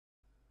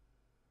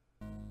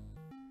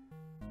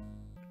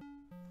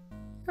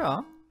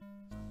Ja.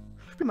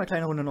 Ich spiele mal eine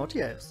kleine Runde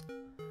Naughty Elves.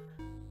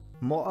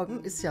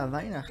 Morgen ist ja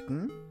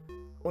Weihnachten.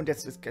 Und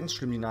jetzt ist ganz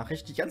schlimm die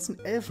Nachricht. Die ganzen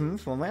Elfen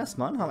vom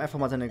Weihnachtsmann haben einfach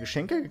mal seine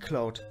Geschenke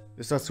geklaut.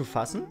 Ist das zu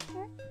fassen?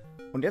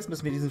 Und jetzt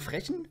müssen wir diesen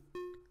frechen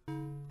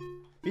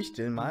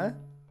Wichteln mal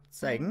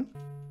zeigen,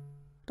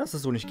 dass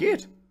es so nicht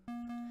geht.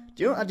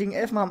 Die unartigen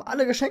Elfen haben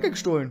alle Geschenke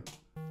gestohlen.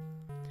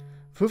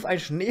 Wirf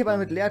einen Schneeball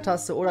mit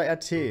Leertaste oder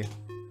RT.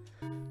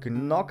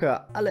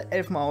 Knocke alle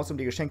Elfen aus, um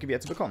die Geschenke wieder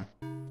zu bekommen.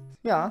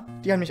 Ja,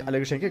 die haben nicht alle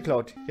Geschenke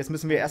geklaut. Jetzt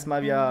müssen wir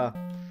erstmal wieder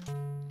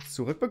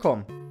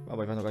zurückbekommen.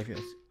 Aber ich weiß noch gar nicht, wie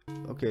das ist.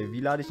 Okay, wie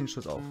lade ich den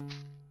Schuss auf?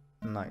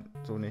 Nein,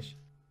 so nicht.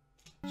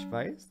 Ich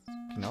weiß,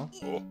 genau.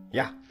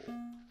 Ja,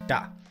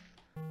 da.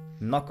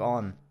 Knock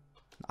on.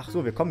 Ach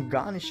so, wir kommen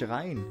gar nicht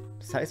rein.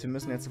 Das heißt, wir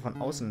müssen jetzt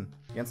von außen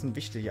die ganzen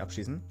Wichte hier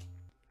abschießen.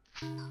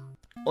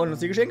 Und uns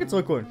die Geschenke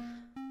zurückholen.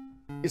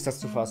 Ist das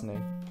zu fassen, ey.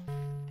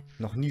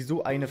 Noch nie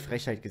so eine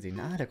Frechheit gesehen.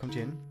 Ah, der kommt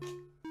hier hin.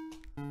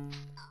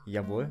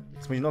 Jawohl.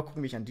 Jetzt muss ich noch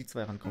gucken, wie ich an die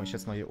zwei rankomme. Ich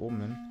schätze mal hier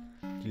oben hin.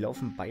 Die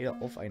laufen beide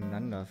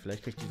aufeinander.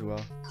 Vielleicht kriege ich die sogar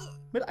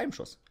mit einem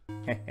Schuss.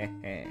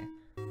 Hehehe.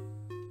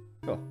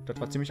 Ja, das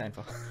war ziemlich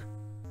einfach.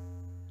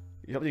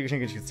 Ich habe die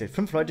Geschenke nicht gezählt.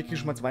 5 Leute kriegen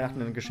schon mal zu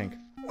Weihnachten ein Geschenk.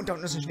 Und da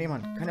unten ist ein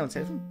Schneemann. Kann er uns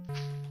helfen?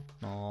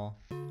 Oh,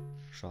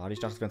 schade. Ich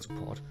dachte, es wäre ein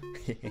Support.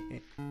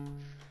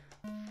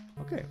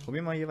 Okay, probieren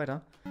wir mal hier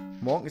weiter.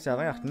 Morgen ist ja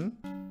Weihnachten.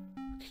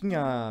 Wir kriegen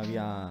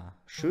ja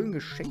schön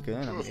Geschenke.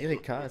 In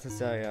Amerika ist es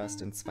ja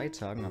erst in 2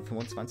 Tagen, am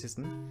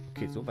 25.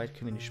 Okay, so weit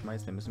können wir nicht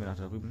schmeißen. Dann müssen wir nach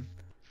da drüben.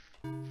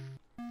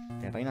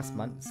 Der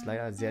Weihnachtsmann ist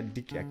leider sehr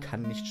dick. Er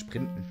kann nicht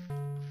sprinten.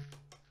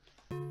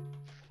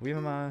 Probieren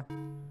wir mal.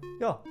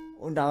 Ja,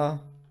 und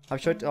da habe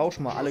ich heute auch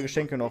schon mal alle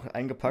Geschenke noch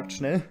eingepackt,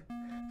 schnell.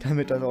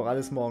 Damit das auch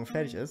alles morgen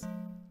fertig ist.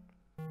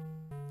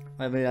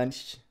 Weil wir ja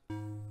nicht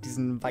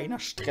diesen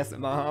Weihnachtsstress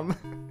immer haben.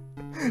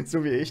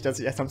 So wie ich, dass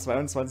ich erst am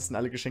 22.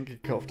 alle Geschenke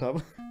gekauft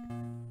habe.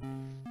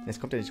 Jetzt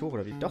kommt er nicht hoch,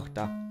 oder wie? Doch,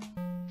 da.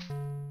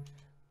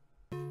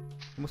 Da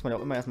muss man ja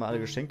auch immer erstmal alle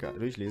Geschenke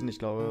durchlesen. Ich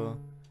glaube,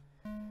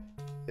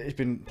 ich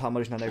bin ein paar Mal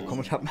durcheinander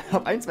gekommen und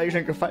hab 1, 2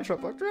 Geschenke falsch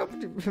verpackt. Ja,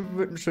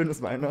 wird ein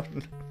schönes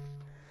Weihnachten.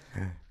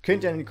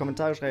 Könnt ihr in die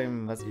Kommentare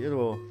schreiben, was ihr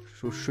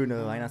so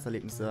schöne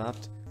Weihnachtserlebnisse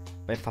habt.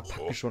 Beim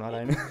Verpacken schon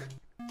alleine.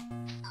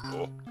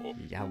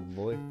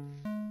 Jawohl.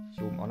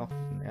 Hier oben auch noch.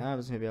 Ja,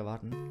 müssen wir wieder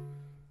warten.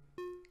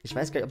 Ich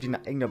weiß gar nicht, ob die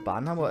eine eigene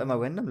Bahn haben oder immer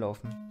random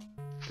laufen.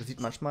 Das sieht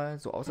manchmal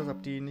so aus, als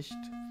ob die nicht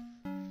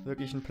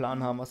wirklich einen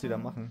Plan haben, was sie da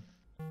machen.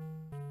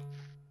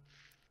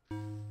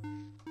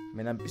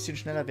 Wenn er ein bisschen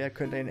schneller wäre,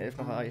 könnte er den Elf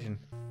noch erreichen.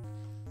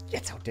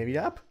 Jetzt haut der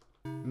wieder ab.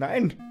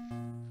 Nein.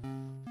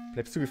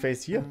 Bleibst du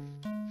gefaced hier?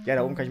 Ja,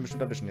 da oben kann ich ihn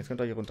bestimmt erwischen. Jetzt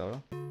könnt ihr hier runter,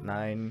 oder?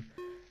 Nein.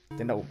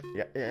 Denn da oben.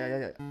 Ja.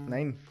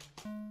 Nein.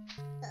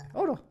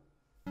 Oh doch.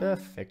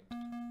 Perfekt.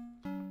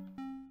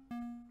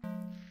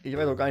 Ich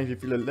weiß auch gar nicht, wie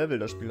viele Level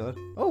das Spiel hat.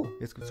 Oh,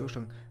 jetzt gibt's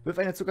Zuckerstangen. Wirf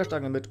eine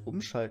Zuckerstange mit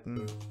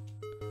Umschalten.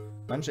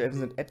 Manche Elfen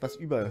sind etwas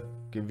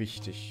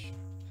übergewichtig.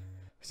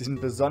 Sie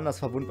sind besonders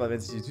verwundbar, wenn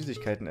sie die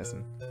Süßigkeiten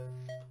essen.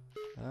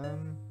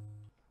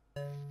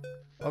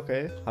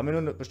 Okay. Haben wir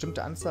nur eine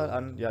bestimmte Anzahl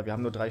an... Ja, wir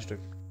haben nur 3 Stück.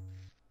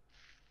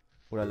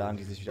 Oder laden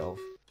die sich wieder auf?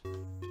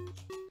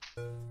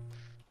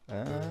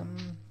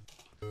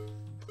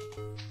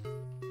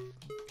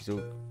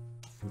 Wieso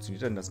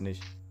funktioniert denn das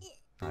nicht?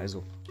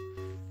 Also.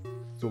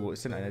 So, wo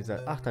ist denn einer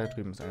dieser... Ach, da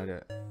drüben ist einer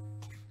der...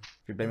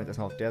 Wir bleiben jetzt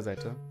erstmal auf der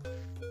Seite.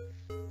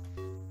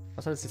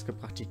 Was hat es jetzt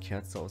gebracht, die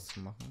Kerze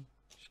auszumachen?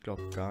 Ich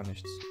glaube gar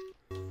nichts.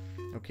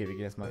 Okay, wir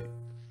gehen erstmal...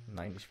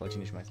 Nein, ich wollte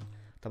ihn nicht schmeißen.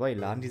 Dabei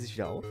laden die sich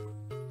wieder auf?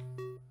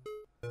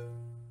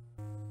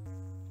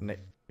 Ne,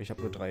 ich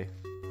habe nur 3.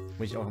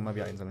 Muss ich auch immer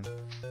wieder einsammeln.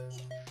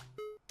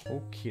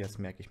 Okay, das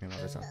merke ich mir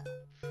mal besser.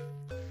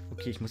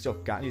 Okay, ich muss die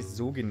auch gar nicht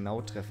so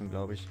genau treffen,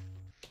 glaube ich.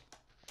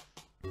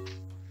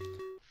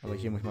 Aber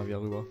hier muss ich mal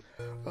wieder rüber.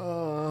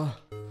 Oh,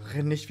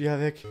 renn nicht wieder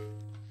weg.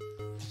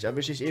 Dich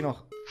erwische ich eh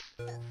noch.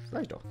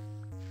 Vielleicht doch.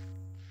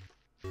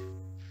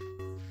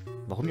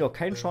 Warum die auch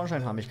keinen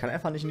Schornstein haben? Ich kann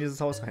einfach nicht in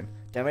dieses Haus rein.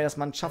 Der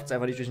Weihnachtsmann schafft es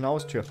einfach nicht durch eine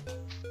Haustür.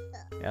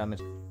 Ja,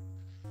 damit.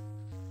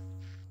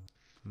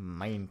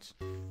 Meint.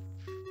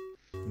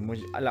 Die muss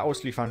ich alle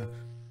ausliefern.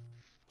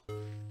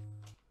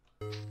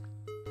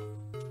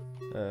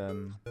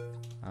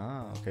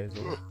 Okay,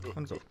 so.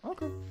 Und so.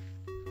 Okay.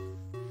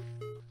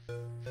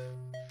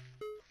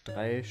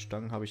 3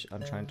 Stangen habe ich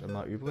anscheinend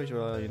immer übrig,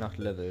 oder je nach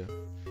Level.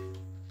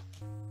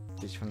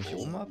 Dich fange ich hier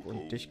oben ab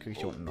und dich kriege ich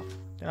hier unten noch.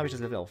 Dann habe ich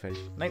das Level auch fertig.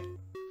 Nein.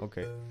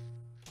 Okay.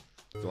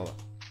 So, aber.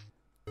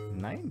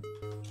 Nein.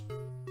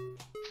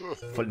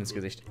 Voll ins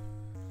Gesicht.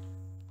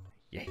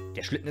 Yeah,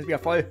 der Schlitten ist wieder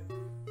voll.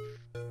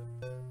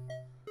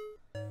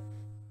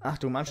 Ach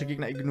du, manche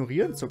Gegner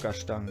ignorieren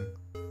Zuckerstangen.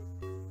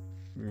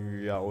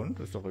 Ja und?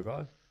 Ist doch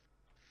egal.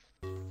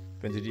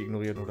 Wenn sie die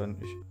ignorieren oder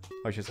nicht.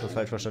 Habe ich jetzt was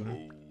falsch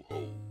verstanden?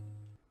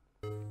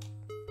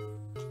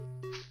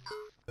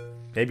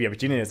 Hey, wie habe ich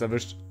den denn jetzt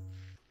erwischt?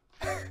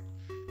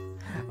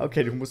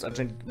 Okay, du musst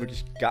anscheinend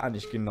wirklich gar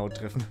nicht genau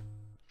treffen.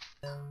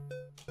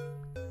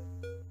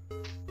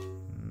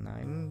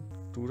 Nein,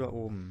 du da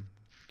oben.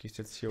 Gehst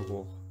jetzt hier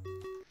hoch.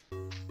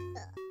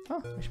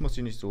 Ah, ich muss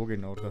die nicht so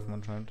genau treffen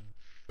anscheinend.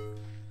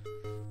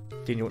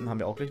 Den hier unten haben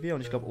wir auch gleich wieder.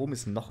 Und ich glaube, oben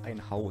ist noch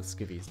ein Haus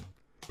gewesen.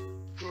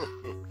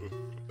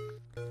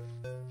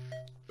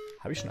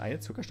 Habe ich schon eine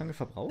Zuckerstange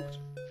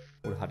verbraucht?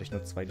 Oder hatte ich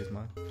nur 2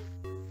 diesmal?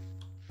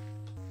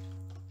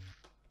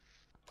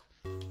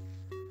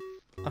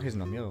 Ach, hier sind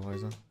noch mehrere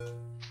Häuser.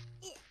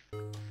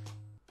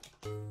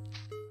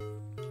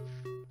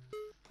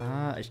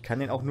 Ah, ich kann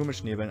den auch nur mit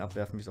Schneebällen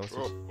abwerfen, wie es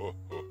aussieht.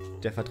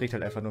 Der verträgt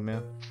halt einfach nur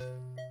mehr.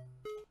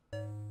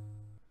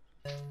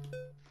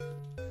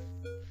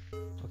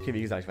 Okay,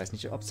 wie gesagt, ich weiß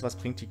nicht, ob es was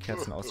bringt, die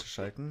Kerzen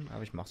auszuschalten,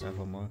 aber ich mach's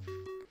einfach mal.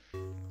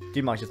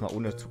 Die mache ich jetzt mal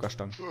ohne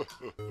Zuckerstangen.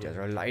 Der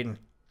soll leiden.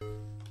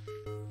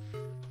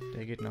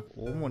 Der geht nach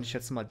oben und ich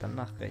schätze mal dann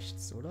nach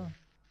rechts, oder?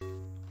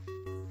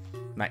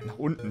 Nein, nach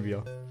unten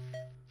wieder.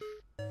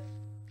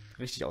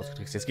 Richtig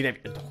ausgetrickst. Jetzt geht er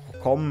wieder. Doch,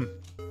 komm.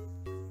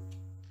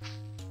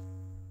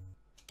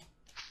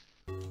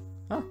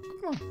 Ah,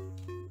 guck mal.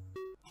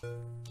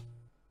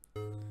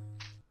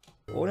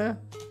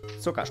 Ohne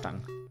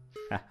Zuckerstangen.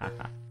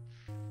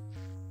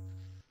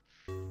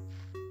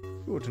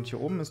 Gut, und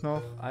hier oben ist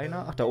noch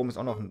einer. Ach, da oben ist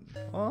auch noch ein...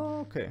 Oh,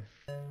 okay.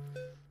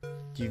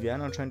 Die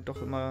werden anscheinend doch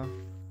immer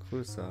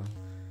größer.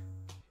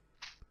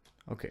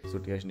 Okay, so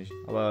gleich nicht.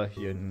 Aber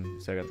hier hinten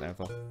ist ja ganz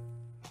einfach.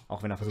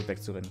 Auch wenn er versucht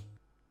wegzurennen.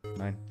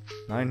 Nein.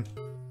 Nein.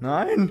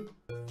 Nein!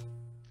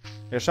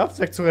 Er schafft es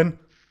wegzurennen.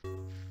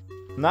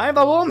 Nein,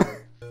 warum?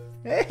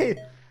 Hey,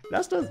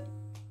 lass das.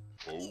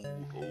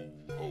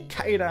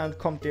 Keiner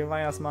entkommt dem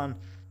Weihnachtsmann.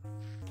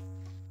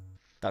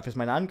 Dafür ist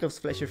meine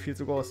Angriffsfläche viel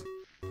zu groß.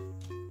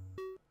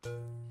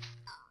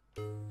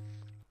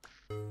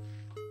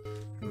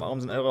 Warum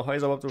sind eure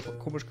Häuser überhaupt so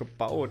komisch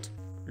gebaut?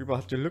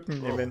 Überhaupt die Lücken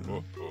in den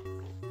Wänden.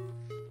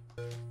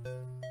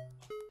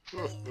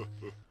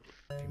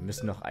 Wir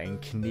müssen noch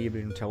einen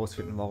knebeln und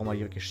herausfinden, warum er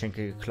ihre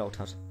Geschenke geklaut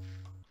hat.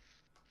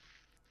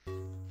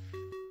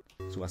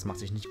 Sowas macht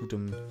sich nicht gut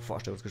im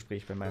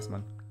Vorstellungsgespräch beim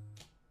Weihnachtsmann.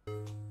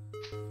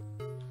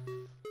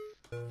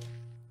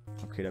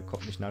 Okay, der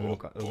kommt nicht nah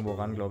genug irgendwo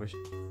ran, glaube ich.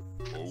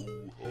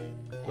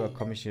 Oder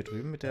komme ich hier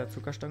drüben mit der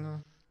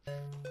Zuckerstange?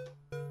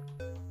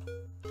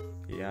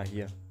 Ja,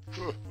 hier.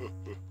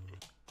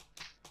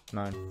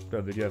 Nein,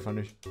 der will die einfach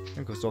nicht.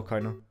 Dann kriegst du auch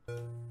keine.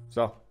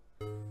 So.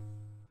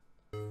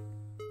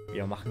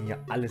 Wir machen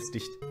hier alles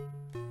dicht.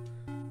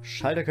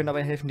 Schalter können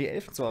dabei helfen, die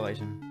Elfen zu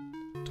erreichen.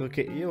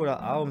 Drücke E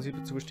oder A, um sie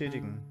zu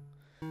bestätigen.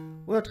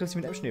 Oder triff sie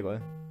mit einem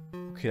Schneeball.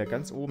 Okay, da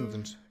ganz oben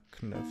sind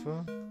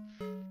Knöpfe.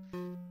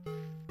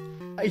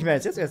 Ich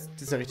meine, jetzt das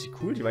ist ja richtig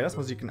cool, die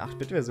Weihnachtsmusik in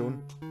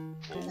 8-Bit-Version.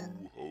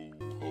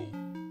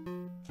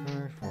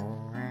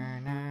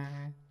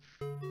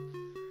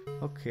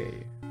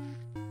 Okay.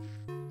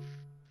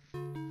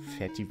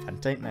 Fährt die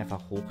Wand da hinten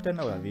einfach hoch dann,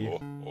 oder wie?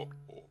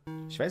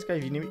 Ich weiß gar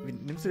nicht, wie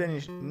nimmst du denn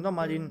nicht? Nimm doch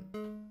mal den.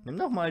 Nimm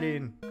doch mal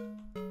den.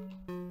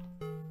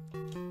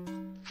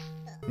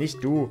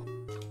 Nicht du.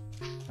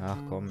 Ach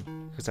komm,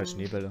 du kriegst halt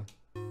Schneebälle.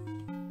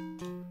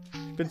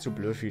 Ich bin zu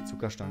blöd für die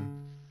Zuckerstangen.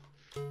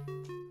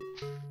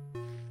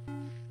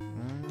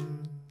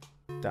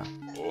 Da.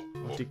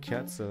 Und die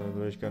Kerze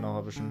würde ich gerne noch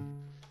erwischen.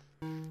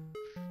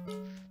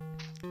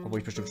 Obwohl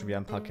ich bestimmt schon wieder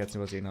ein paar Kerzen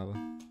übersehen habe.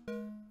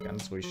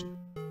 Ganz ruhig.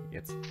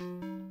 Jetzt.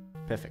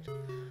 Perfekt.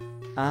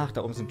 Ach,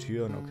 da oben sind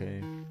Türen,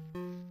 okay.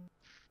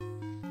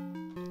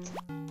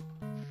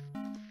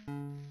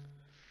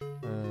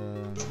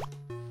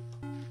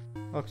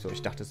 Ach so,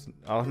 ich dachte es...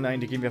 Ach nein,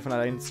 die gehen wir von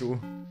allein zu.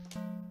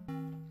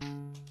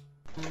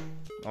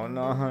 Oh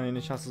nein,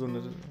 ich hasse so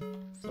eine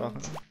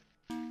Sachen.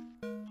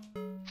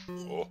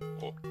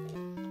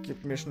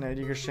 Gib mir schnell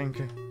die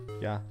Geschenke.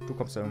 Ja, du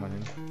kommst da irgendwann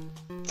hin.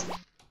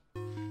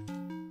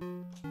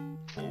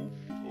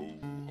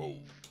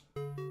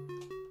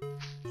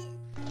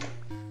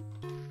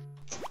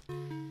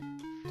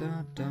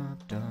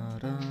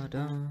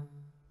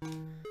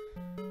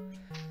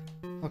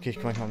 Okay, ich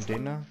komme mal um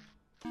den da.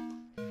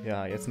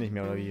 Ja, jetzt nicht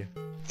mehr, oder wie?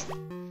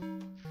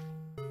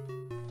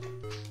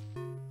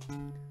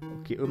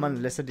 Okay, irgendwann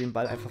lässt er den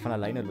Ball einfach von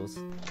alleine los.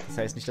 Das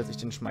heißt nicht, dass ich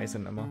den schmeiße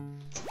immer.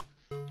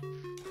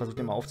 Versucht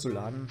den mal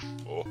aufzuladen.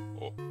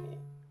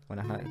 Und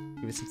nach einer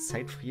gewissen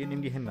Zeit frieren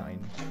ihm die Hände ein.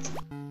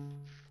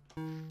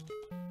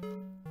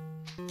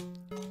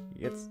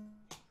 Jetzt.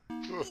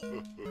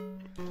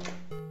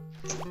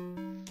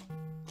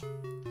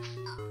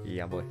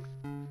 Jawohl.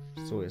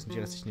 So, jetzt sind die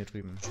restlichen hier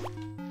drüben.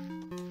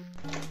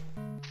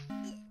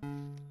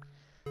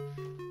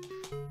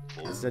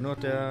 Das ist ja nur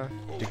der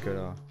Dicke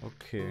da.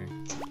 Okay.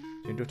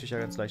 Den dürfte ich ja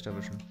ganz leicht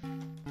erwischen.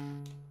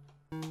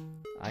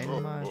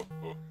 Einmal.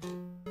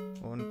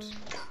 Und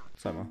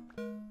zweimal.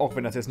 Auch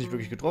wenn das jetzt nicht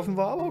wirklich getroffen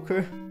war, aber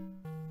okay.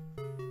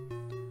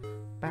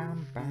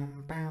 Bam,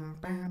 bam, bam,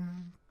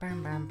 bam.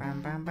 Bam, bam,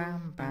 bam, bam,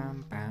 bam,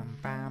 bam, bam,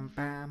 bam,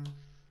 bam.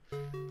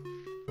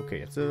 Okay,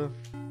 jetzt, das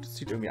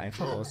sieht irgendwie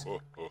einfach aus.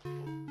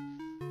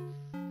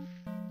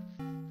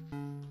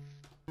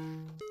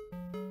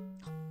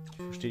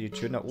 Ich verstehe die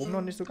Türen da oben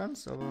noch nicht so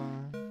ganz, aber...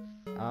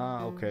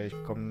 Ah, okay,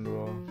 ich komme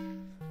nur...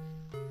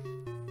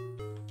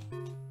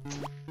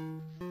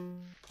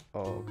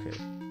 Oh, okay.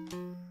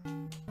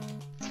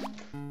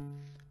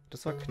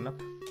 das war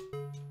knapp.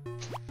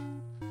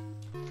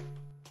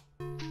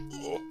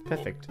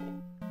 Perfekt.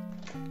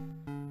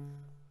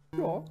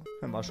 Ja,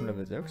 dann war schon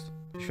Level 6.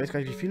 Ich weiß gar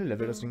nicht, wie viele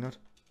Level das Ding hat.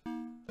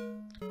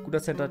 Gut,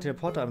 dass der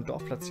Teleporter im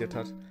Dorf platziert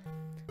hat.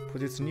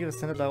 Positioniere das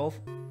Center darauf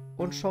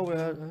und schau,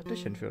 wer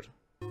dich hinführt.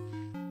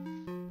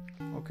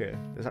 Okay,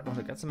 das hat noch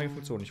eine ganze Menge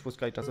Funktionen. Ich wusste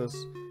gar nicht, dass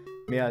es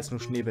mehr als nur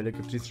Schneebälle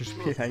gibt in diesem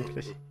Spiel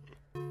eigentlich.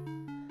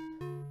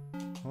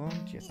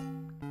 Und jetzt.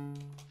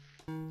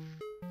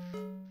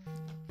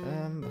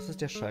 Was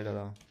ist der Schalter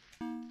da?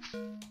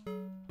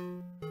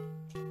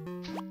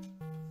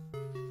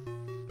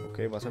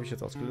 Okay, was habe ich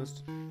jetzt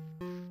ausgelöst?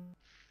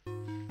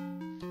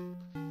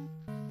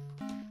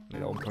 Ne,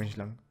 da oben komme ich nicht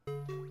lang.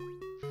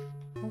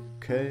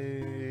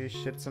 Okay,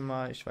 ich schätze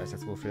mal, ich weiß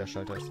jetzt, wofür der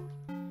Schalter ist.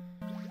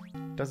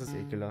 Das ist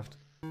ekelhaft.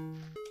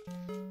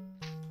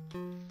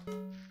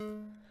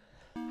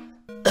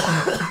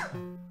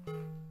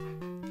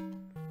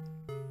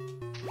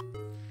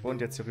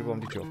 Und jetzt hier rüber,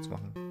 um die Tür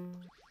aufzumachen.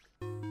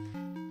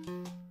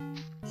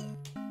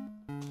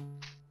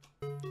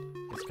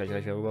 Jetzt kann ich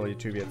gleich wieder rüber, weil die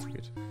Tür wieder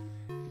zugeht.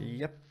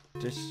 Ja,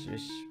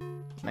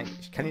 nein,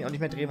 ich kann ihn auch nicht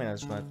mehr drehen, wenn er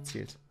das schon mal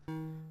zielt.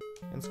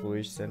 Ganz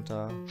ruhig,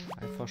 Center.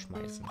 Einfach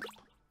schmeißen.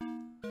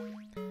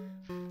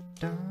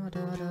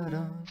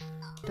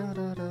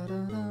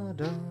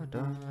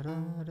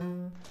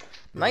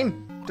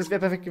 Nein! Das wäre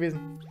perfekt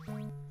gewesen.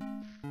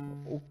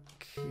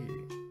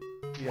 Okay.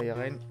 Wieder hier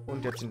rein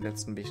und jetzt den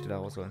letzten Wichtel da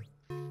rausholen.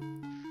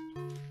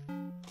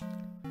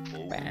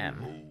 Bam.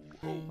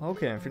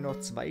 Okay, dann fehlen noch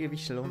 2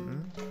 Wichtel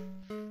unten.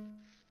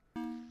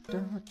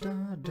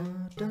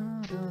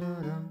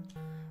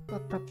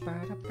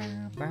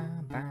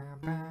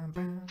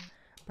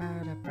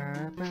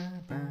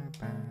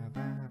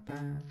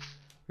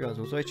 Ja,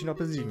 so soll ich die noch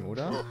besiegen,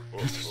 oder?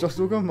 Das ist doch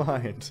so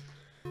gemeint.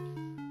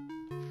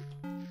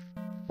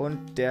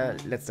 Und der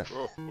letzte.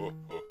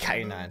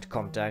 Keiner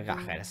entkommt der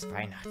Rache des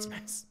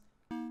Weihnachtsmanns.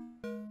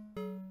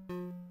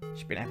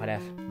 Ich bin einfach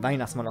der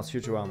Weihnachtsmann aus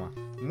Futurama.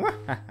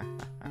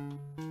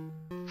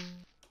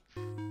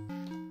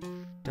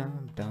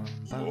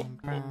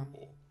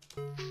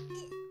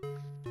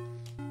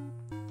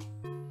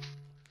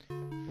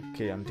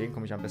 Okay, an den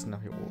komme ich am besten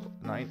nach hier oben.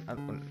 Nein,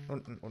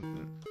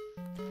 unten.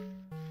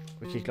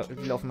 Okay, ich glaube,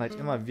 die laufen halt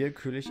immer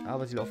willkürlich,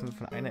 aber sie laufen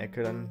von einer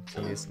Ecke dann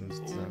zur nächsten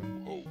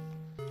sozusagen.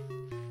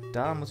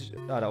 Da muss ich...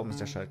 Ah, da oben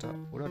ist der Schalter.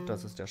 Oder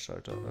das ist der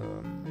Schalter.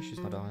 Ich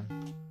schieß mal da rein.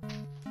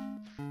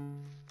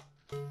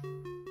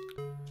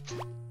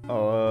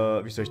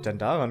 Wie soll ich denn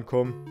da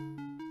rankommen?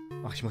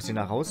 Ach, ich muss den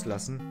da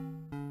rauslassen.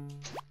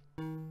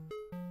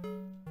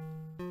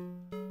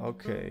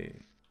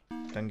 Okay.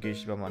 Dann gehe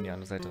ich lieber mal an die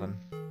andere Seite ran.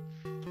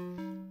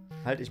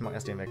 Halt, ich mach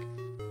erst den weg.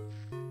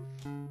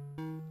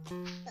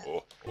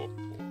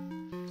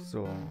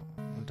 So.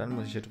 Und dann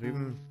muss ich hier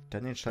drüben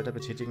dann den Schalter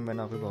betätigen, wenn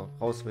er rüber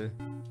raus will.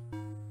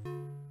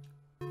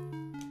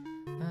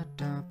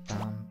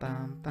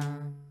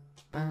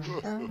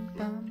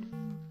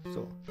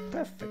 So,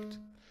 perfekt.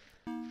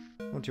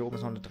 Und hier oben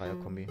ist noch eine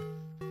Dreier-Kombi.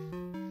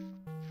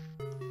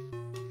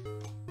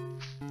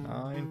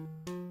 Nein.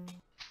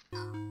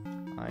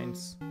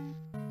 1.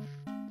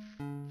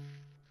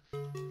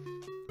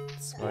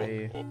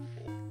 2.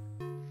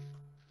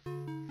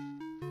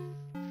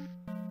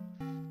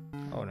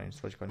 Oh nein,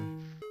 das wollte ich gar nicht.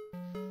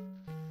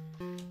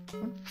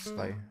 Und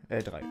 2.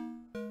 3.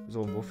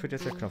 So, und wo führt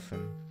jetzt der Knopf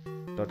hin?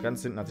 Dort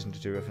ganz hinten hat sich eine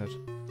Tür geöffnet.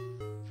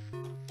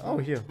 Oh,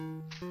 hier.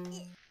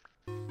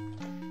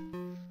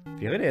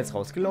 Wäre der jetzt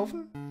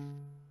rausgelaufen?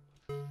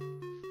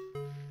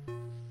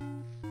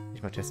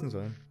 Ich mal testen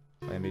sollen.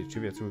 War ja mir die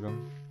Tür wieder zugegangen.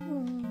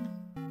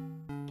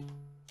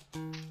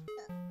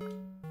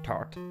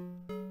 Tart.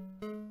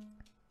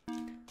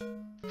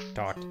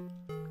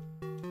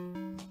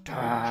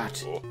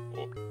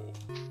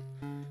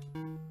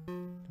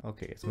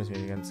 Okay, jetzt müssen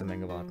wir die ganze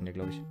Menge warten hier,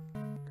 glaube ich.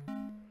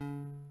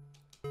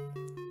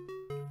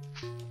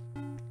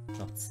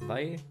 Noch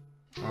 2.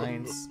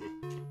 1.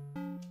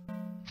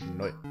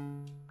 0.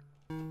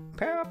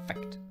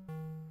 Perfekt.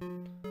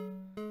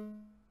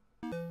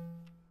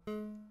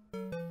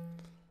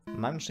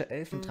 Manche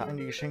Elfen tragen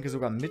die Geschenke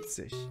sogar mit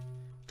sich.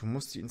 Du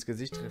musst sie ins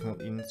Gesicht treffen,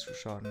 um ihnen zu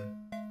schaden.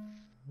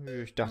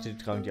 Ich dachte, die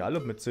tragen die alle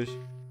mit sich.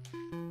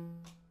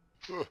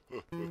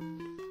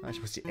 Ich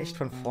muss die echt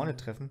von vorne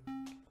treffen.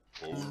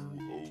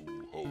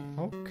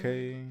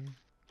 Okay.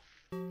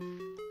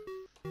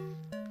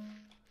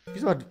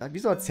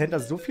 Wieso hat Santa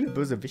so viele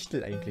böse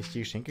Wichtel eigentlich, die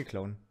Geschenke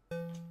klauen?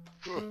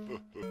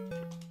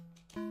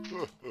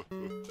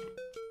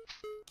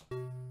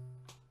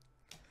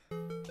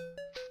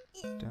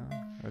 Da.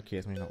 Okay,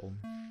 jetzt muss ich nach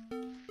oben.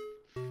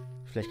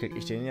 Vielleicht krieg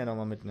ich den ja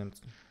nochmal mit einem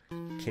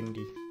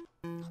Candy.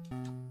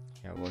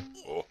 Jawohl.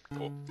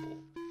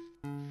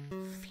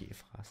 Viel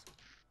Fraß.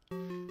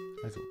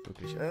 Also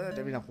wirklich.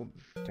 Der will nach oben.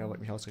 Der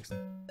wollte mich ausrichten.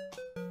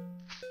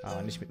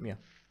 Aber nicht mit mir.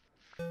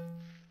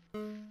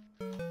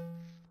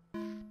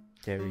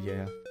 Der will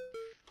hierher.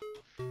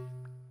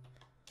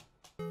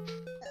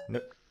 Nö.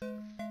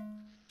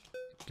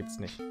 Gibt's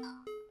nicht.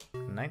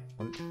 Nein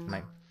und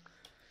nein.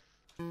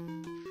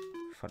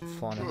 Von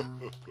vorne.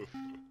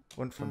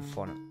 Und von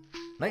vorne.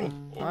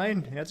 Nein,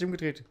 nein, er hat sich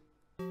umgedreht.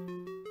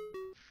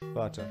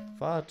 Warte.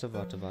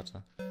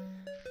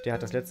 Der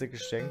hat das letzte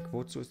Geschenk.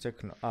 Wozu ist der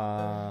Knopf?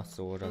 Ach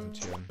so, da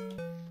sind Türen.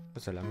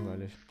 Das ist ja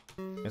langweilig.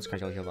 Jetzt kann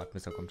ich auch nicht erwarten,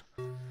 bis er kommt.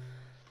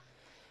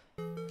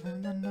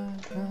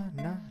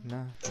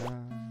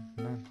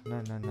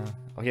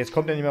 Ach, jetzt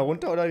kommt er nicht mehr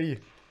runter, oder wie?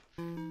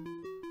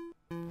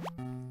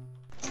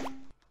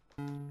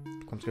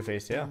 Du kommst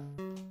gefälligst her.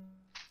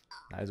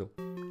 Also.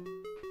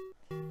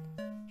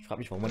 Ich frage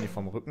mich, warum man nicht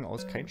vom Rücken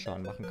aus keinen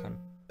Schaden machen kann.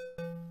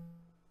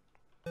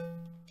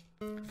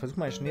 Versuch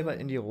mal einen Schneeball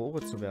in die Rohre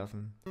zu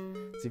werfen.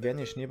 Sie werden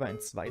den Schneeball in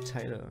zwei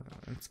teilen.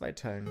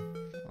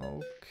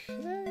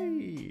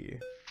 Okay.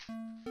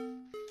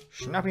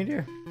 Schnapp ihn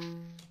dir.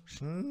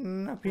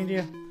 Schnapp ihn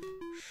dir.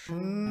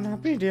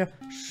 Schnapp ihn dir.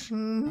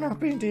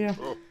 Schnapp ihn dir.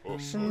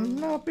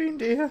 Schnapp ihn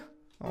dir.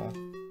 Oh.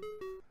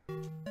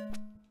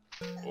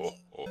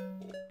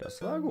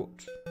 Das war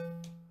gut.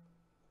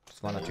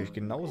 Das war natürlich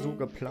genau so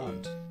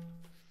geplant.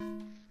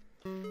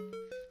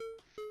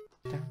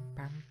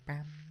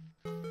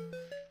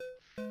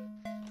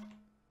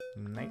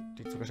 Nein,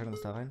 die Zuckerstange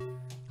muss da rein.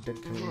 Und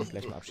dann können wir ihn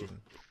gleich mal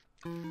abschießen.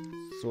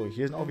 So,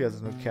 hier sind auch wieder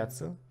so eine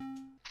Kerze.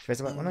 Ich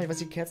weiß aber noch nicht, was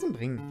die Kerzen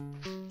bringen.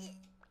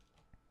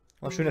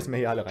 Aber schön, dass mir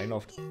hier alle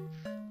reinlauft.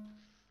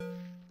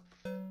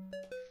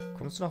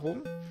 Kommst du nach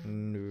oben?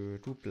 Nö,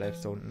 du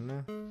bleibst da unten,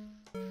 ne?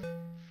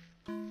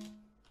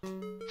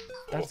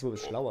 Das ist wohl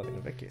schlauer, wenn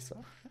du weggehst.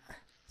 Wa?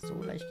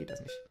 So leicht geht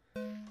das nicht.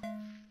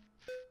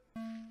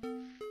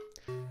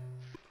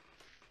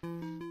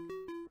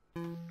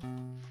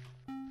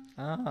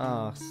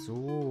 Ach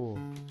so.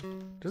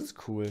 Das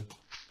ist cool.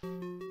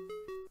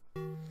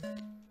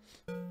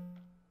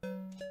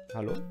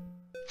 Hallo?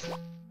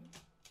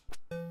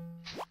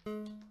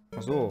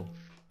 Ach so.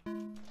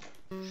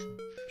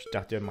 Ich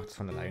dachte, er macht es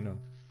von alleine.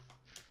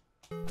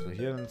 Also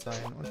hier eins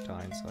rein und da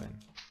eins rein.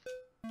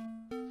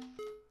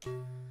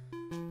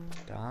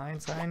 Da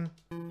eins rein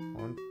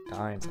und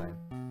da eins rein.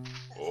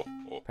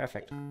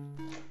 Perfekt.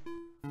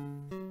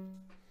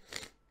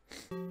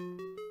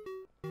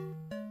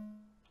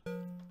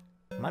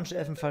 Manche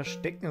Elfen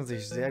verstecken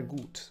sich sehr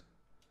gut.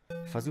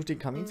 Versucht den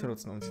Kamin zu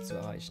nutzen, um sie zu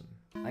erreichen.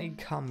 Einen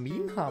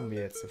Kamin haben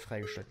wir jetzt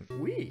freigeschalten.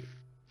 Ui.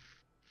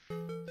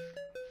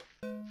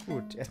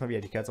 Gut, erstmal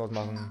wieder die Kerze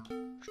ausmachen.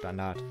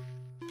 Standard.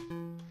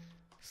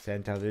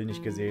 Santa will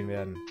nicht gesehen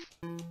werden.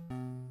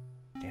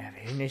 Der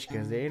will nicht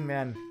gesehen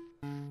werden.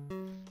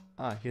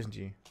 Ah, hier sind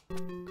die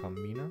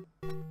Kamine.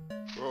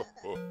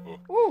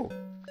 Oh.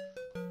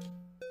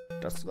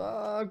 Das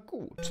war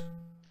gut.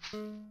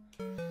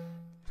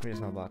 Ich will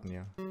jetzt mal warten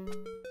hier.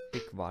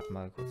 Ich warte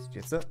mal kurz.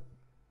 Jetzt.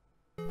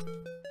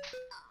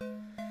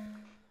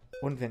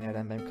 Und wenn er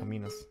dann beim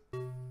Kamin ist.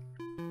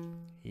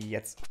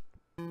 Jetzt.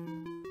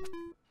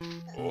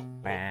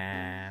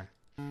 Bam.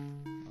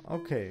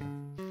 Okay.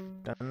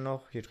 Dann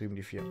noch hier drüben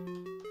die 4.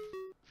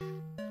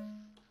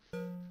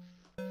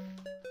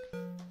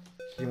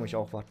 Hier muss ich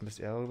auch warten, bis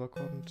er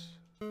rüberkommt.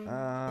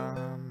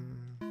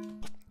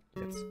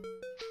 Jetzt.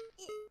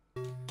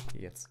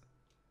 Jetzt.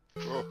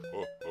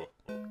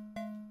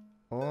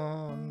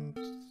 Und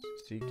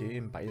sie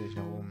gehen beide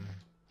nach oben.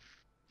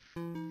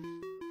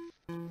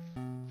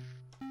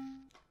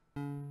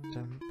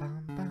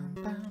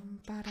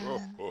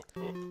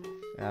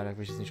 Ja, da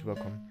will ich jetzt nicht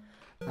rüberkommen.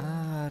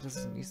 Ah, das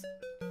ist ein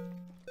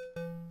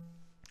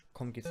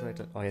Komm, geht's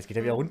weiter. Oh, jetzt geht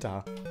er wieder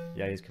runter.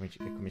 Ja, jetzt komme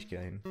ich da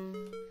hin.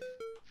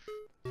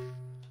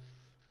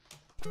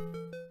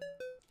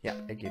 Ja,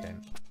 er geht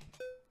hin.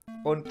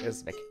 Und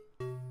ist weg.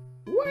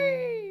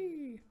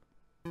 Hui!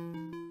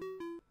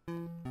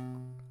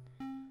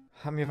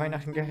 Haben wir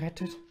Weihnachten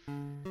gerettet?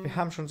 Wir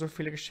haben schon so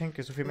viele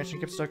Geschenke. So viele Menschen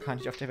gibt es doch gar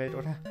nicht auf der Welt,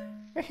 oder?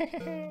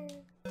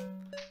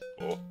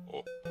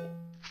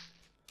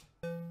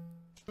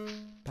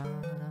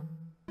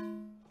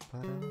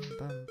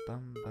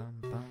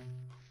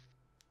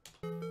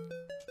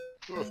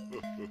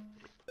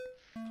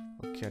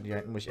 Okay, an die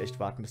hinten muss ich echt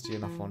warten, bis die hier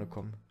nach vorne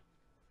kommen.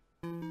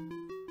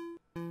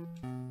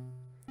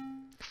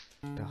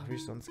 Da habe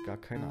ich sonst gar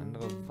keine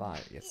andere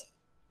Wahl jetzt.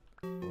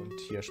 Und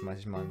hier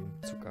schmeiße ich mal ein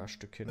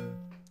Zuckerstück hin.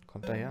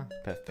 Kommt daher?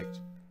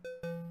 Perfekt.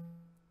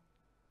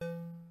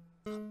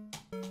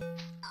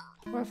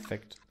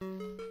 Perfekt.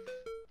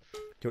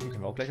 Die unten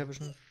können wir auch gleich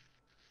erwischen.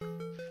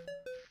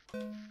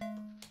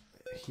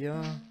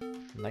 Hier.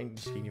 Nein,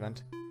 nicht gegen die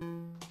Wand.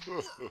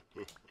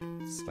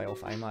 2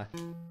 auf einmal.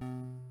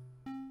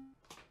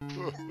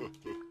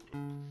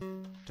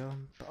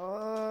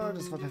 Oh,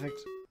 das war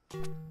perfekt.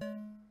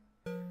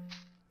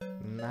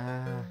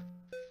 Na.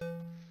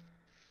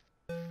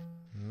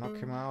 Knock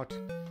him out.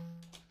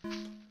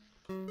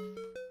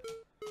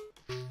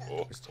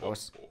 Ist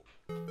raus.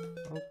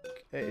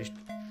 Okay,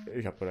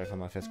 ich hab wohl einfach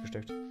mal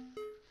festgesteckt.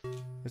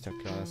 Ist ja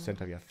klar, dass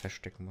Santa wieder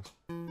feststecken muss.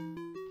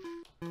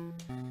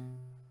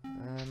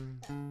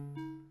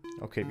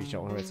 Okay, wie ich ja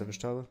auch noch jetzt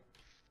erwischt habe.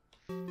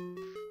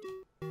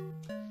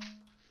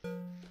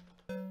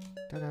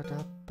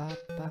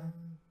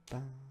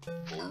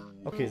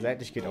 Okay,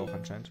 seitlich geht auch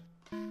anscheinend.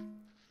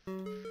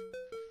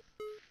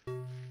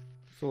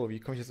 So, wie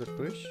komme ich jetzt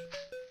durch?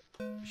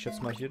 Ich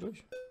schätze mal hier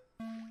durch.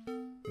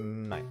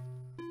 Nein.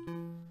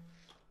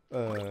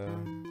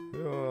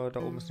 Ja, da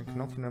oben ist ein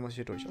Knopf und dann muss ich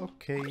hier durch.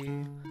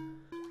 Okay.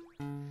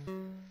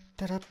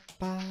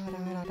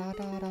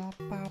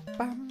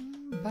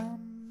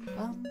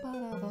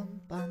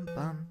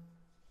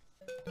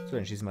 So,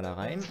 dann schießen wir da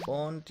rein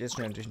und jetzt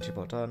schnell durch den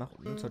Teleporter nach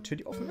unten zur Tür,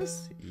 die offen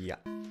ist. Ja.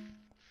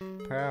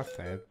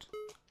 Perfekt.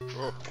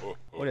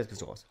 Und jetzt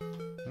bist du raus.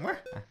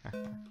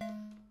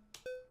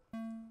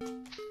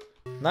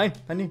 Nein,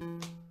 Handy.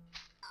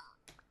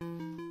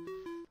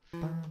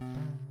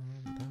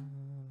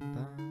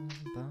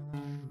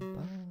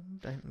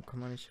 Da hinten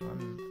kommen wir nicht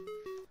ran.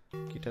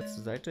 Geht er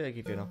zur Seite? Er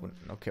geht wieder nach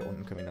unten. Okay,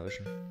 unten können wir ihn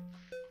erwischen.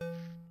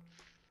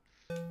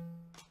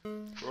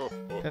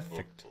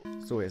 Perfekt.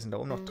 So, jetzt sind da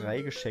oben noch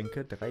 3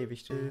 Geschenke. 3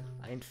 Wichtel,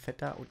 ein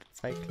fetter und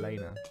 2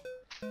 kleine.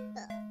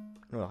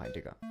 Nur noch ein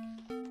dicker.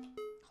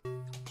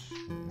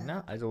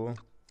 Na, also...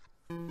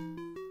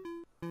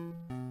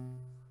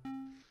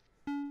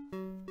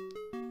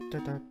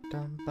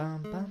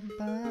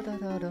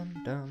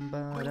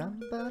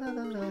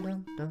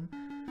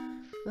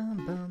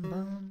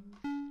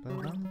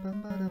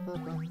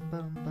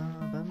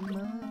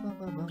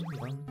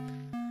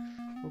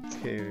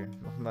 Okay,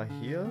 machen wir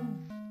hier.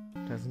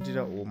 Dann sind die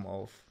da oben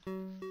auf.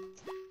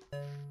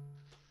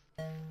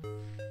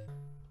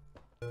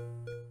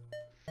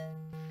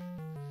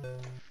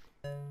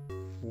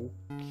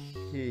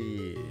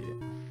 Okay.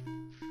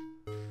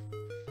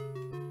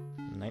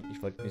 Nein,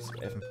 ich wollte nicht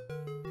treffen.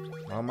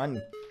 Oh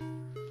Mann.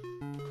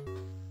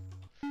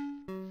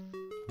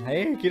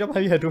 Hey, geh doch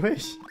mal wieder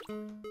durch.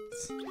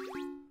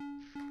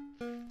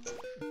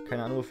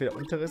 Keine Ahnung, wofür der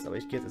untere ist, aber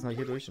ich gehe jetzt erstmal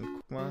hier durch und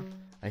guck mal.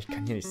 Aber ich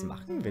kann hier nichts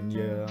machen, wenn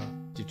hier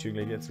die Türen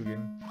gleich wieder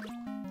zugehen.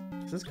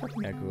 Das ist gerade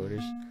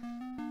merkwürdig.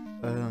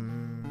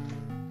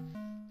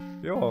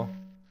 Ja.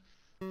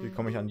 Wie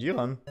komme ich an die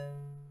ran?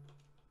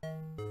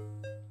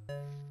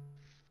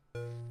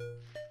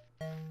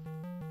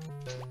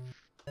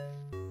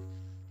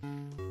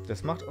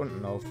 Das macht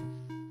unten auf.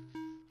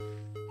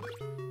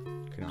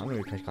 Keine Ahnung,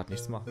 hier kann ich gerade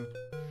nichts machen.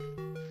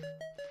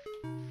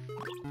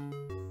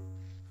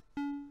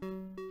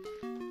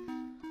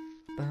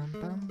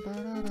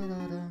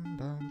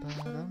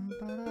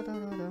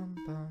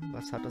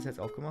 Was hat das jetzt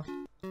aufgemacht?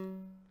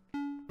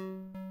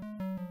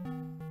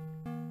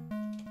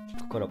 Ich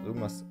guck gerade, ob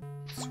irgendwas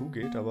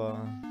zugeht,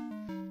 aber...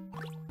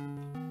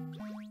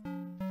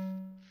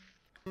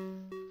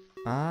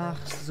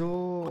 Ach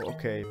so,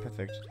 okay,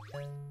 perfekt.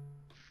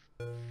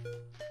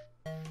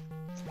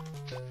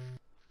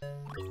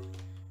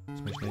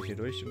 Jetzt muss ich schnell hier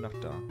durch und nach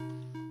da.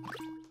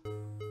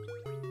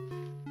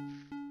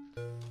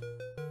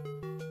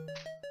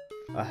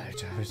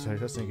 Alter, wie soll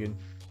das denn gehen?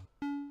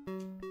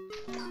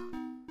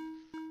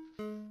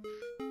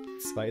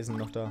 2 sind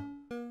noch da.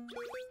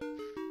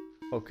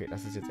 Okay,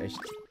 das ist jetzt echt...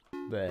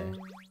 Bäh.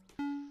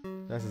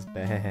 Das ist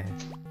bäh.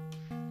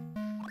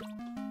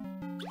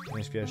 Dann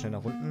ich wieder schnell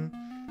nach unten.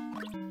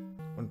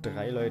 Und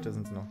 3 Leute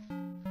sind es noch,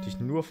 die ich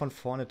nur von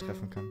vorne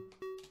treffen kann.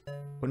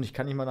 Und ich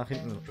kann nicht mal nach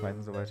hinten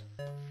schmeißen, soweit.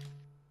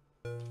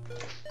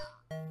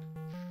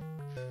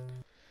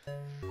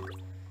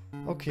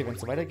 Okay, wenn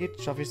es so weitergeht,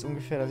 schaffe ich es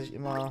ungefähr, dass ich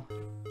immer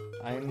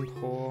einen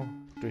pro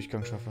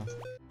Durchgang schaffe.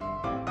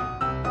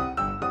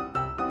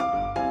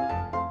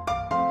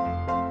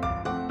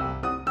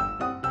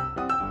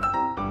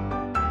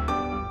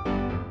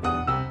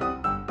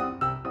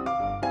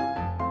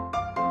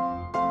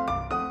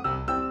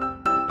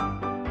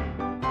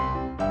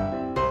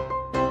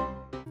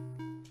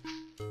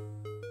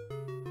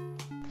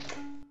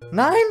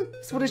 Nein!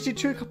 Es wurde die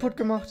Tür kaputt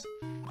gemacht.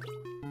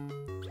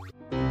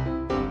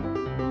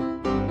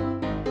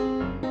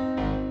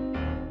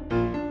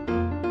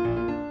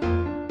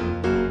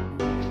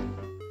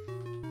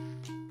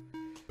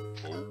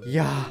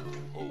 Ja!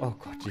 Oh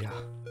Gott, ja.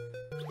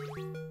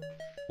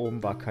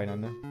 Oben war keiner,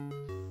 ne?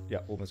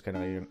 Ja, oben ist keiner.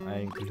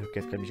 Ein Glück,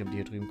 jetzt kann ich mich um die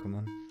hier drüben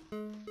kümmern.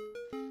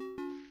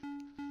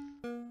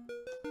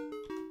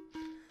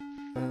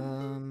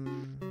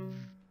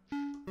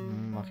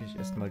 Mache ich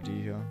erstmal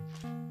die hier.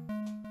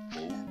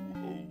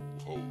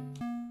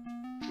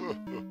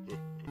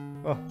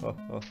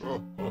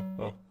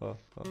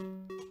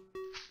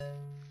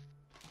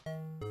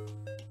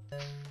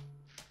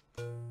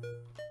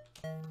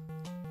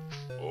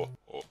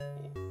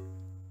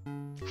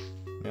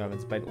 Ja, wenn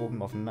es beide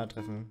oben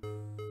aufeinandertreffen.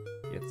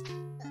 Jetzt.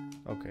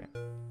 Okay.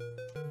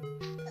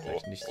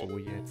 Vielleicht nicht so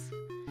jetzt.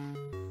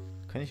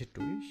 Kann ich hier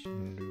durch?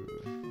 Nö.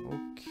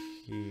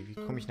 Okay, wie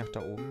komme ich nach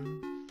da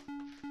oben?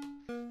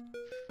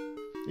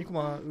 Ich guck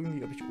mal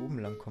irgendwie, ob ich oben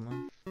lang komme.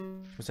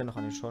 Ich muss ja noch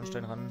an den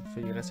Schornstein ran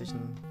für die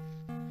restlichen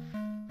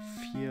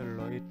 4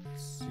 Leute.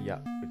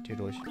 Ja, mit hier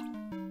durch.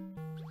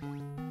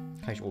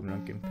 Kann ich oben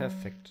lang gehen.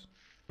 Perfekt.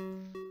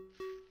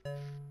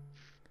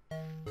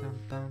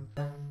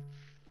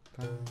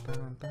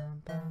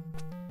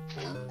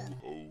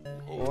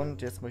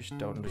 Und jetzt muss ich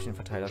da unten durch den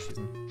Verteiler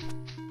schießen.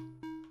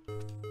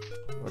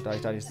 Aber da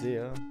ich da nicht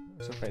sehe,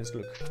 ist doch keines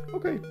Glück.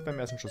 Okay, beim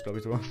ersten Schuss glaube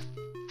ich sogar.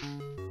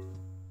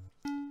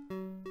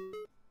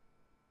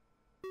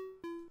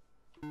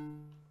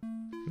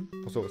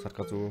 Achso, es hat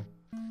gerade so...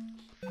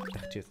 Ich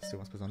dachte, jetzt ist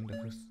irgendwas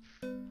Besonderes.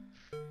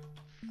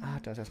 Ah,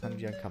 da ist erstmal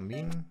wieder ein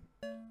Kamin.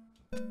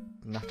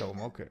 Nach da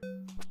oben, okay.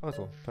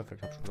 Achso,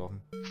 perfekt, hab schon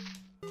getroffen.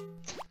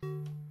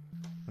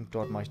 Und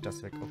dort mache ich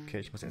das weg. Okay,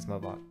 ich muss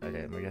erstmal warten.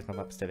 Alter, muss ich erstmal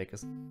warten, bis der weg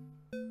ist.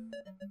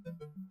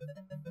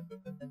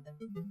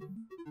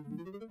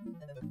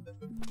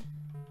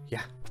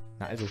 Ja,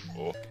 na also.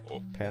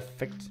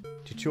 Perfekt.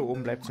 Die Tür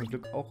oben bleibt zum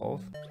Glück auch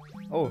auf.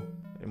 Oh,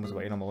 ich muss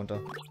aber eh nochmal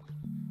runter.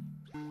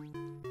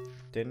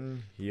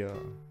 Denn hier...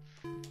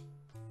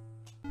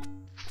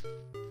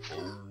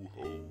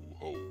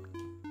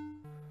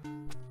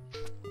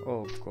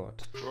 Oh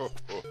Gott.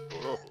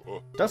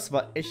 Das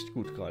war echt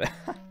gut gerade.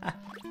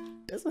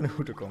 Das war eine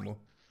gute Kombo.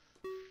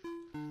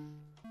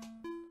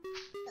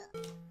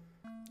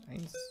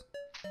 Eins.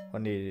 Oh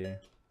nee.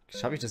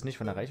 Schaffe ich das nicht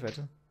von der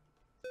Reichweite?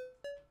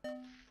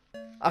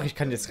 Ach, ich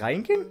kann jetzt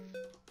reingehen?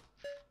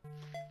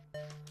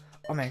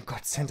 Oh mein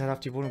Gott, Santa darf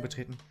die Wohnung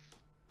betreten.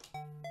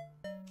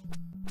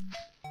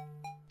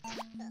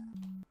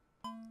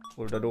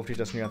 Oder durfte ich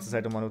das schon die ganze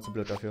Zeit und war nur zu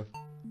blöd dafür?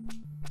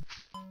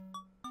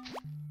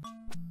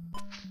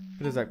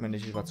 Bitte sag mir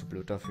nicht, ich war zu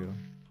blöd dafür.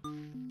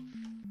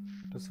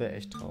 Das wäre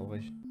echt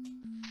traurig.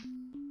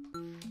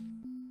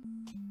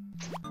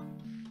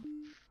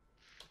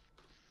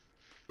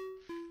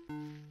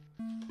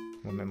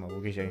 Moment mal,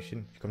 wo gehe ich eigentlich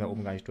hin? Ich komme da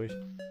oben gar nicht durch.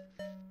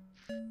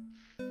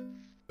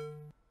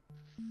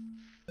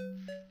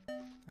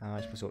 Ah,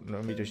 ich muss hier unten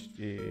irgendwie durch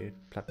die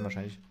Platten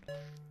wahrscheinlich.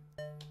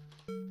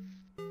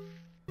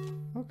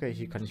 Okay,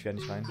 hier kann ich wieder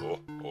nicht rein.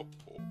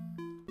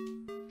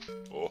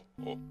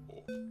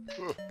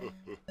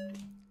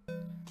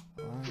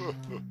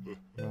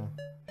 Ja,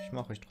 ich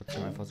mache euch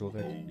trotzdem einfach so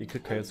weg. Ihr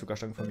kriegt keine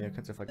Zuckerstangen von mir,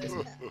 könnt ihr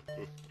vergessen.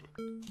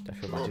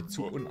 Dafür wart ihr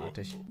zu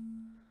unartig.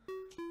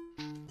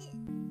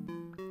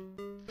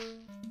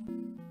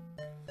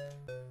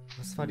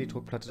 Was war die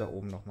Druckplatte da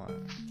oben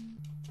nochmal?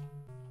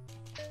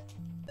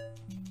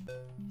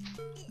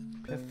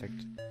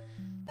 Perfekt.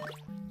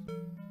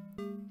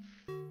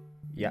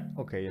 Ja,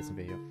 okay, jetzt sind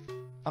wir hier.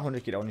 Ach, und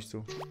ich geht auch nicht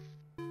zu.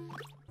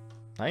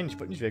 Nein, ich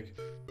wollte nicht weg.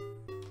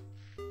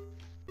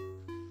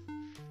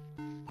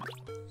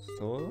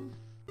 So.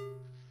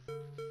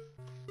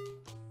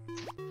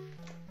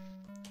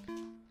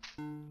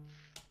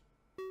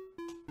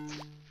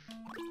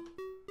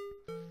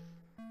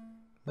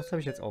 Was habe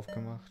ich jetzt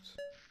aufgemacht?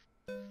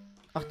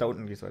 Ach, da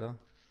unten geht's weiter.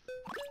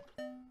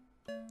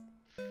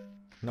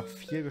 Noch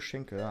 4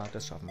 Geschenke. Ja,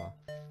 das schaffen wir.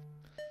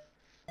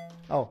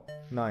 Oh,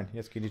 nein,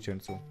 jetzt gehen die Türen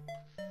zu.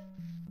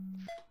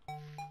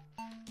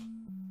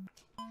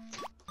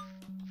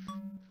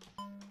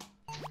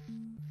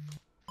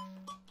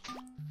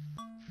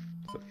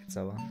 So, jetzt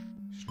aber.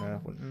 Schnell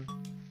nach unten.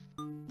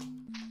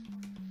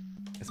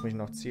 Jetzt muss ich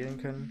noch zählen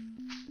können.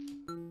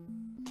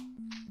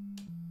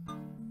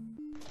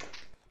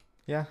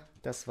 Ja,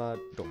 das war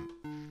dumm.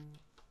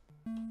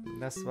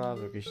 Das war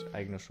wirklich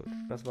eigene Schuld.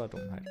 Das war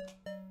Dummheit.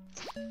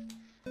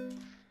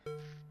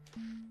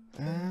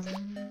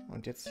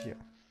 Und jetzt hier.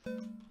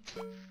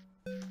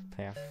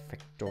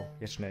 Perfekto.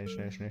 Jetzt schnell,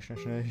 schnell, schnell, schnell,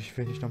 schnell. Ich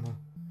will nicht nochmal.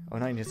 Oh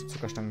nein, jetzt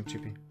Zuckerstangen,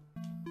 Chippy.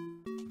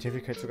 Der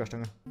will keine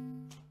Zuckerstange.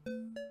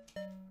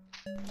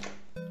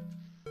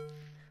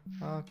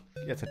 Ah,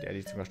 jetzt hat er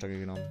die Zuckerstange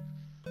genommen.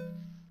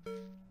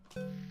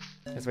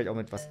 Jetzt weiß ich auch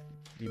mit was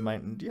die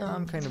meinten. Die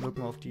haben keine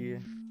Wirkung auf die...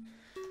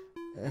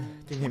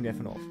 den nehmen wir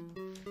einfach nur auf.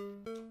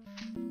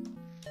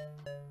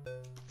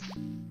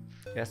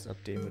 Erst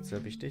ab dem wird es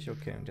sehr wichtig.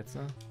 Okay, und jetzt...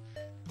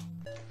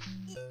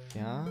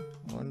 Ja,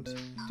 und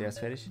der ist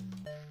fertig.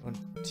 Und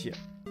hier.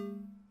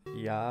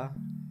 Ja.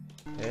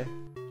 Hä?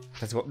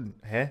 Das ist überhaupt...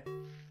 Hä?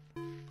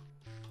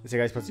 Ist ja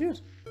gar nichts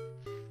passiert.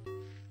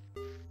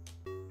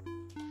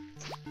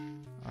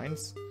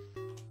 1,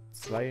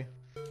 2,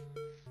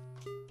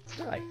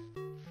 3.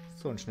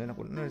 So, und schnell nach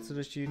unten. Jetzt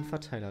durch den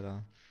Verteiler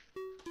da.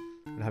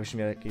 Oder habe ich schon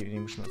wieder gegen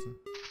ihn geschmissen?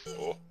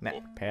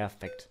 Ne,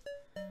 perfekt.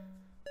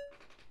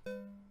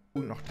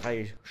 Und noch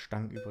 3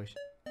 Stangen übrig.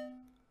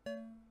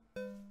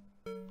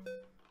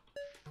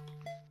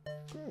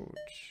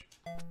 Gut.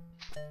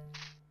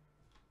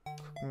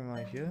 Gucken wir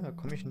mal hier. Da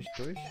komme ich nicht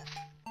durch.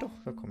 Doch,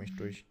 da komme ich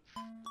durch.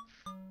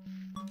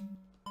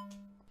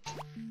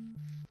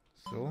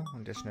 So,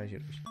 und jetzt schnell hier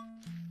durch.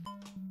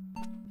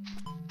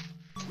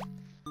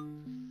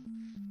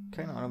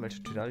 Keine Ahnung,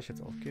 welche Tür dadurch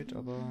jetzt aufgeht,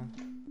 aber...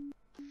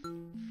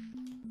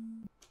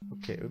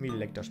 Okay, irgendwie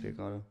leckt das Spiel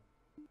gerade.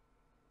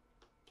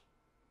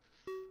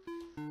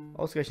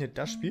 Ausgerechnet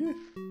das Spiel?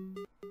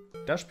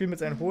 Das Spiel mit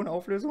seinen hohen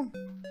Auflösungen?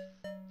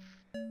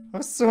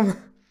 Was zum...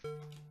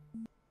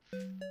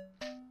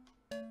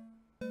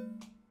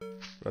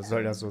 Oder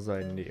soll das so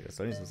sein? Nee, das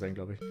soll nicht so sein,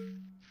 glaube ich.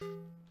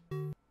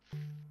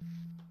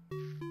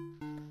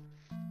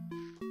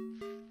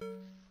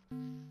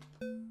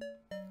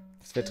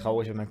 Das wäre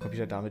traurig, wenn mein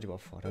Computer damit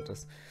überfordert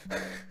ist.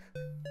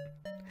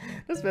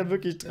 Das wäre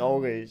wirklich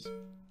traurig.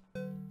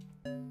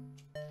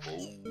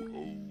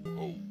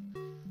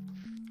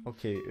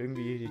 Okay,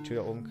 irgendwie die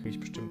Tür da oben kriege ich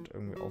bestimmt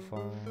irgendwie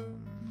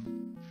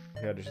auffahren.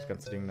 Ja, durch das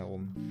ganze Ding da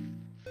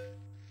oben.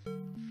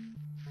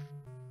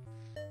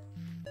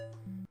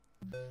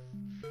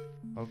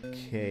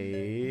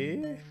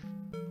 Okay.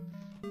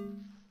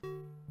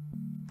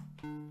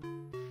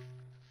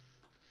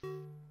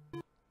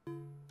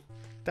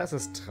 Das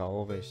ist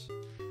traurig.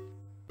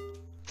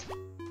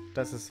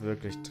 Das ist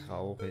wirklich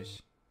traurig.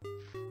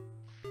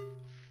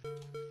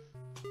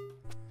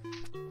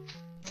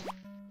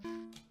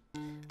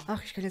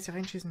 Ach, ich kann jetzt hier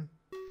reinschießen.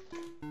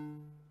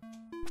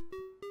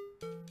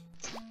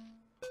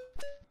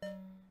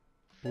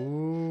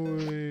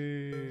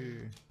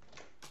 Ui.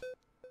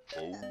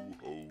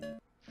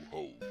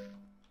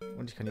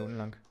 Und ich kann hier unten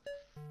lang.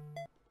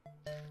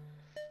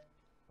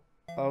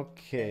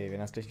 Okay, wenn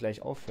das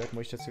gleich aufhört,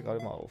 muss ich das hier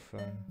gerade mal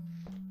aufhören.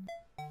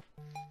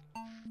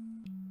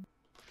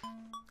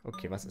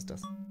 Okay, was ist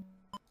das?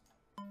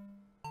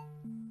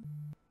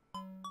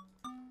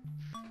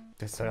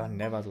 Das soll ja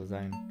never so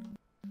sein.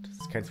 Das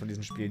ist keins von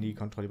diesen Spielen, die die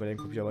Kontrolle über den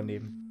Computer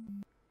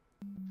übernehmen.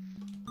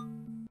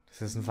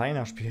 Das ist ein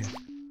Weihnachtsspiel.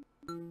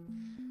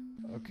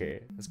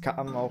 Okay, es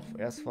kam auch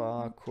erst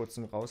vor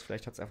kurzem raus.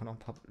 Vielleicht hat es einfach noch ein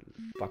paar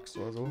Bugs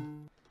oder so.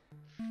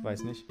 Ich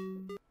weiß nicht.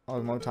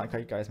 Aber momentan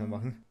kann ich gar nichts mehr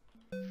machen.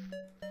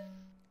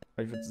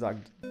 Aber ich würde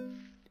sagen,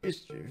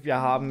 wir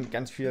haben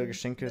ganz viele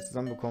Geschenke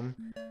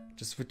zusammenbekommen.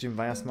 Das wird dem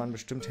Weihnachtsmann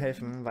bestimmt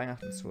helfen,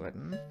 Weihnachten zu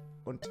retten.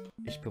 Und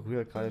ich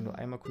berühre gerade nur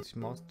einmal kurz die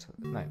Maus.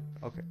 Nein,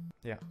 okay.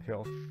 Ja, hör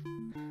auf.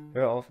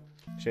 Hör auf.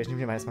 Stell dich nicht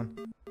mehr, Weihnachtsmann.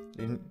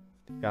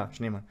 Ja,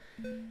 Schneemann.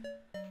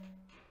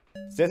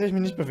 Sehr, dass ich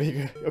mich nicht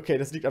bewege. Okay,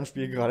 das liegt am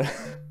Spiel gerade.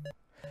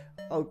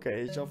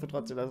 Okay, ich hoffe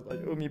trotzdem, dass es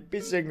euch irgendwie ein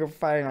bisschen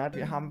gefallen hat.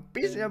 Wir haben ein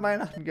bisschen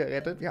Weihnachten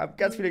gerettet. Wir haben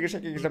ganz viele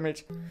Geschenke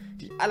gesammelt,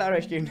 die alle an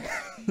euch gehen.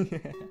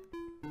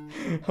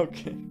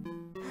 Okay.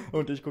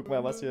 Und ich guck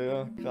mal, was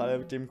hier gerade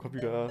mit dem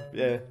Computer,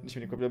 nicht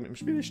mit dem Computer, mit dem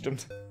Spiel nicht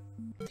stimmt.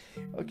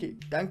 Okay,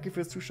 danke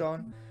fürs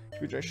Zuschauen.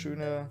 Ich wünsche euch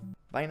schöne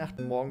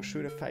Weihnachten, morgen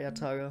schöne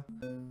Feiertage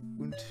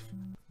und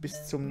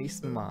bis zum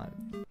nächsten Mal.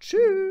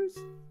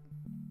 Tschüss!